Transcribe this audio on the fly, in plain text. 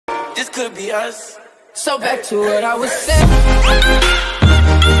this could be us. So back to what I was saying.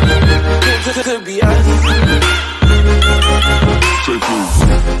 This could be us.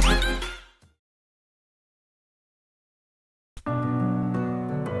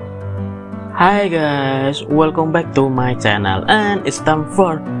 Hi guys, welcome back to my channel, and it's time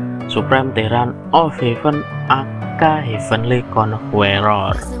for Supreme Tyrant of Heaven aka Heavenly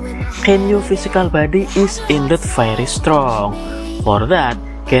Conqueror. Khenyu physical body is indeed very strong. For that,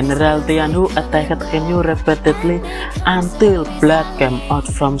 General Tianhu attacked Khenyu repeatedly until blood came out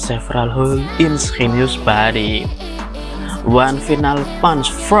from several holes in Khenyu's body. One final punch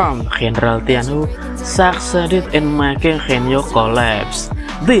from General Tianhu succeeded in making Khenyu collapse.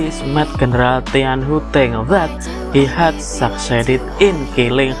 This made General Tianhu think that he had succeeded in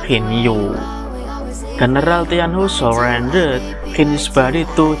killing Khenyu. General Tianhu surrendered Khenyu's body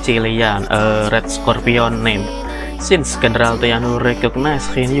to Chilean, a red scorpion named. Since General Tianhu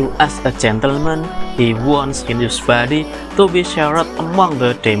recognized Khenyu as a gentleman, he wants Khenyu's body to be shared among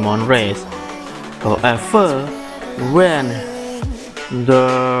the demon race. However, when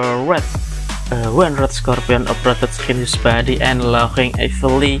Red Scorpion approached Khenyu's body and looking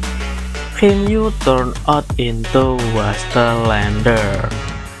evilly, Khenyu turned out into Wastelander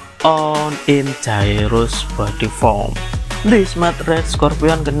on in Jairus body form. This made Red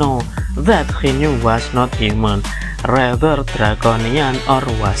Scorpion know that Khenyu was not human, rather draconian or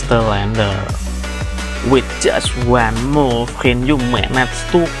Wastelander. With just one move, Khenyu managed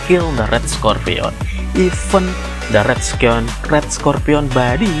to kill the Red Scorpion. Even the Red Scorpion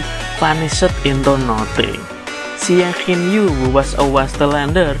body vanished into nothing. Seeing Khenyu was a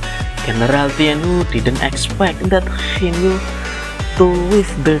Wastelander, General Tianhu didn't expect that Khenyu to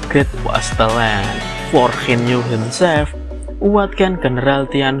leave the Great Wasteland. For Khenyu himself, what can General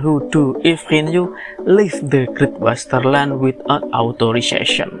Tianhu do if Khenyu leaves the Great Wasteland without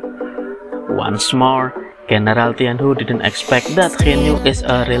authorization? Once more, General Tianhu didn't expect that Khenyu is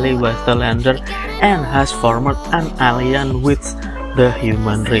a really Wastelander and has formed an alliance with the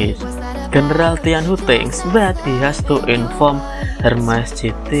human race. General Tianhu thinks that he has to inform Her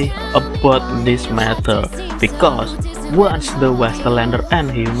Majesty about this matter, because once the Wastelander and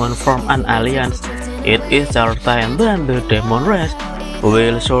human form an alliance, it is certain that the demon race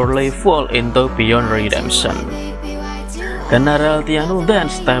will surely fall into beyond redemption. General Tianhu then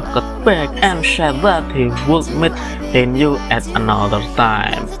stepped back and said that he would meet Khenyu at another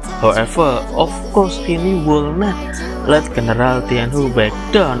time. However, of course, Khenyu will not let General Tianhu back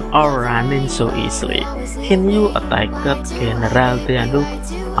down or running so easily. Khenyu attacked General Tianhu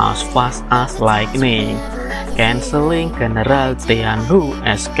as fast as lightning, canceling General Tianhu's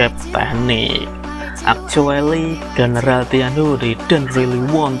escape technique. Actually, General Tianhu didn't really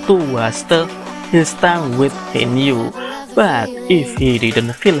want to waste his time with Khenyu, but if he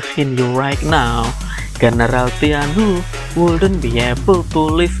didn't kill Khenyu right now, General Tianhu wouldn't be able to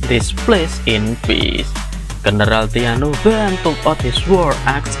leave this place in peace. General Tianhu then took out his war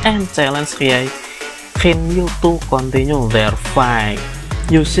axe and challenged Khenyu to continue their fight.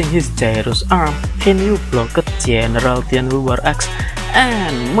 Using his Jairus arm, Khenyu blocked General Tianhu's war axe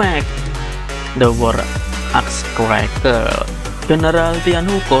and made the war axe crackle. General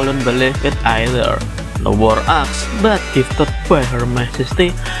Tianhu couldn't believe it either. The war axe that gifted by Her Majesty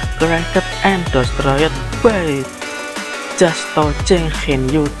cracked and destroyed by just touching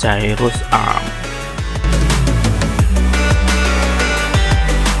Khenyu Jairus' arm.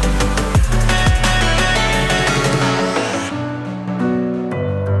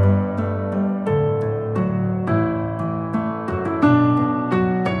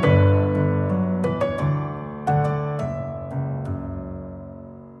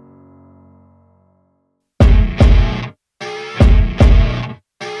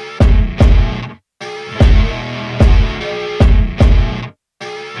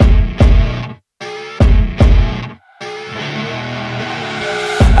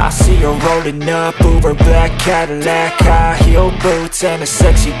 I see her rolling up, Uber black Cadillac, high heel boots and a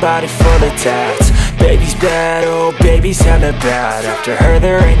sexy body full of tats. Baby's bad, oh baby's hella bad. After her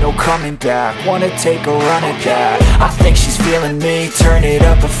there ain't no coming back. Wanna take a run at that. I think she's feeling me, turn it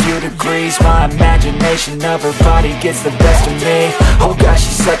up a few degrees. My imagination of her body gets the best of me. Oh gosh,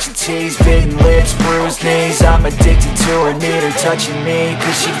 she's such a tease, bitten lips, bruised knees. I'm addicted to her, need her touching me,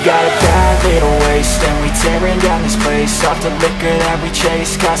 cause she got a bad little waist. And we tearing down this place, off the liquor that we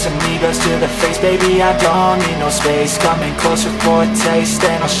chase. Got some egos to the face, baby, I don't need no space. Coming closer for a taste,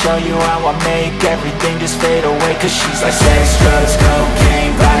 and I'll show you how I make everything just fade away. Cause she's like sex, drugs,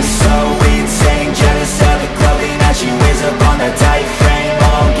 cocaine, body so insane. Jealous of the clothing that she wears up on that tight frame.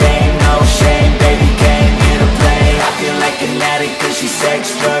 All game, no shame, baby came here to play. I feel like an addict cause she's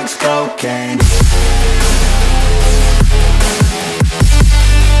sex, drugs, cocaine. cocaine.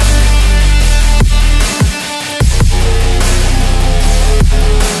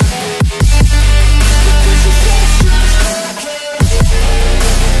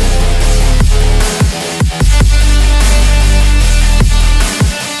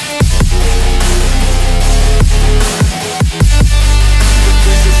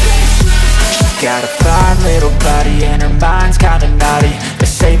 Got a fine little body and her mind's kinda naughty. They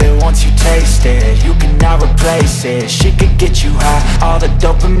say that once you taste it, you cannot replace it. She could get you high, all the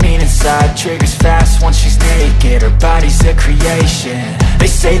dopamine inside triggers fast once she's naked. Her body's a creation. They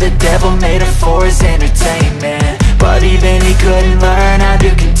say the devil made her for his entertainment, but even he couldn't learn how to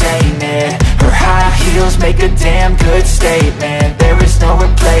contain it. Her high heels make a damn good statement. There is no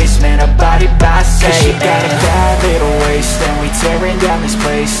replacement, a body by Satan. 'Cause she got a bad little waist, and we tearing down this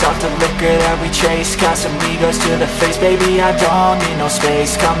place off the liquor that we chase. Got some egos to the face, baby, I don't need no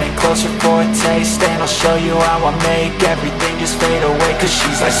space. Coming closer for a taste, and I'll show you how I make everything just fade away. 'Cause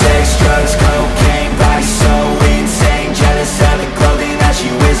she's like sex, drugs, cocaine, body so insane. Jealous of the clothing that she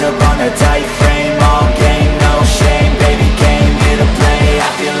wears up on a tight frame. All game, no shame, baby came here to play. I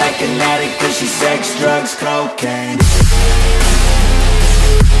feel like an addict 'cause she's sex, drugs, cocaine.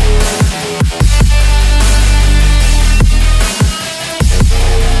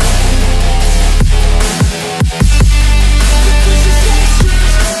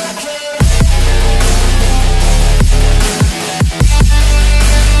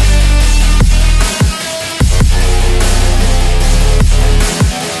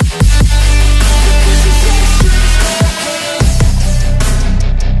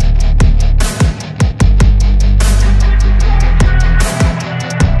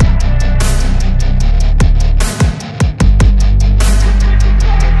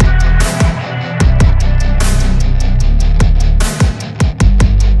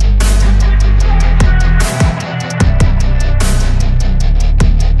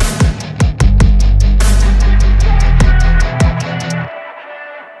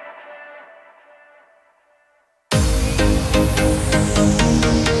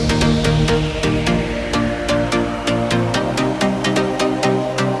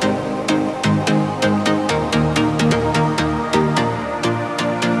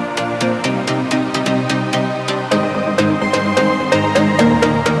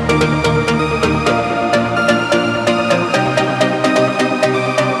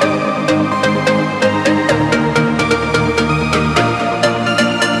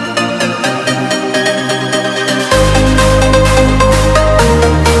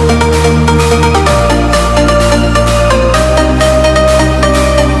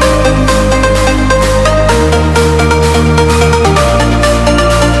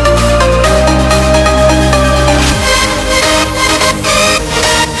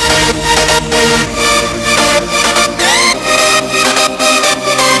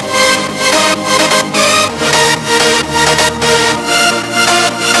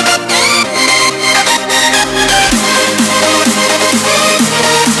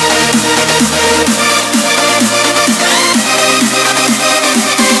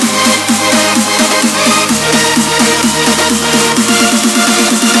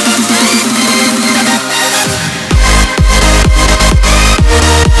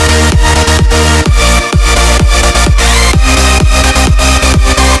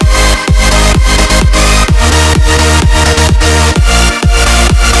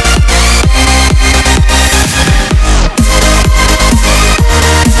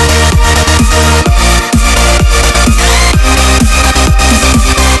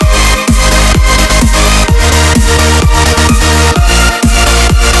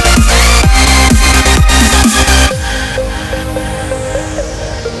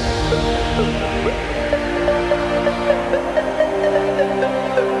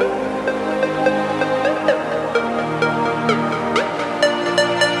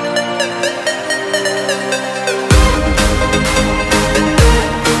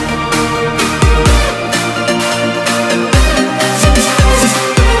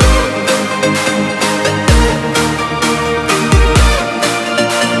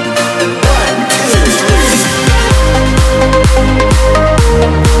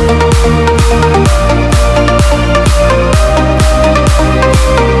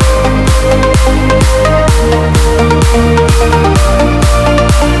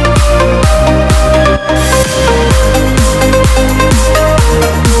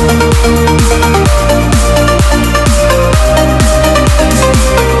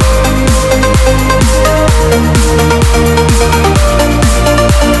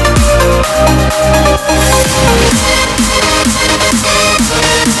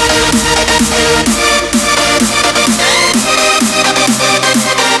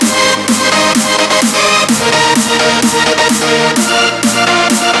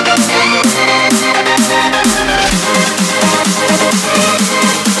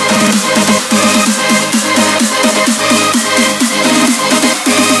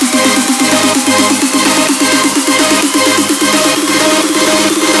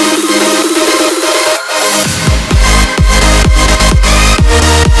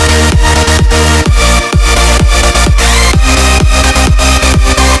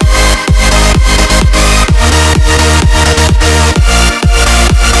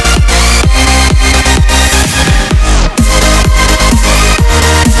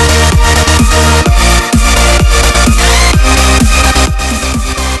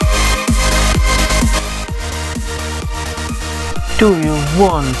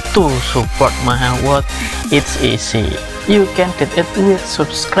 want to support Manhua, it's easy. You can get it with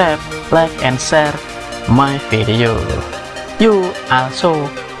subscribe, like, and share my video. You also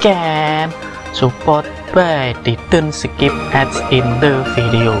can support by didn't skip ads in the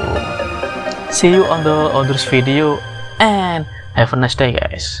video. See you on the other video and have a nice day,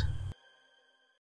 guys.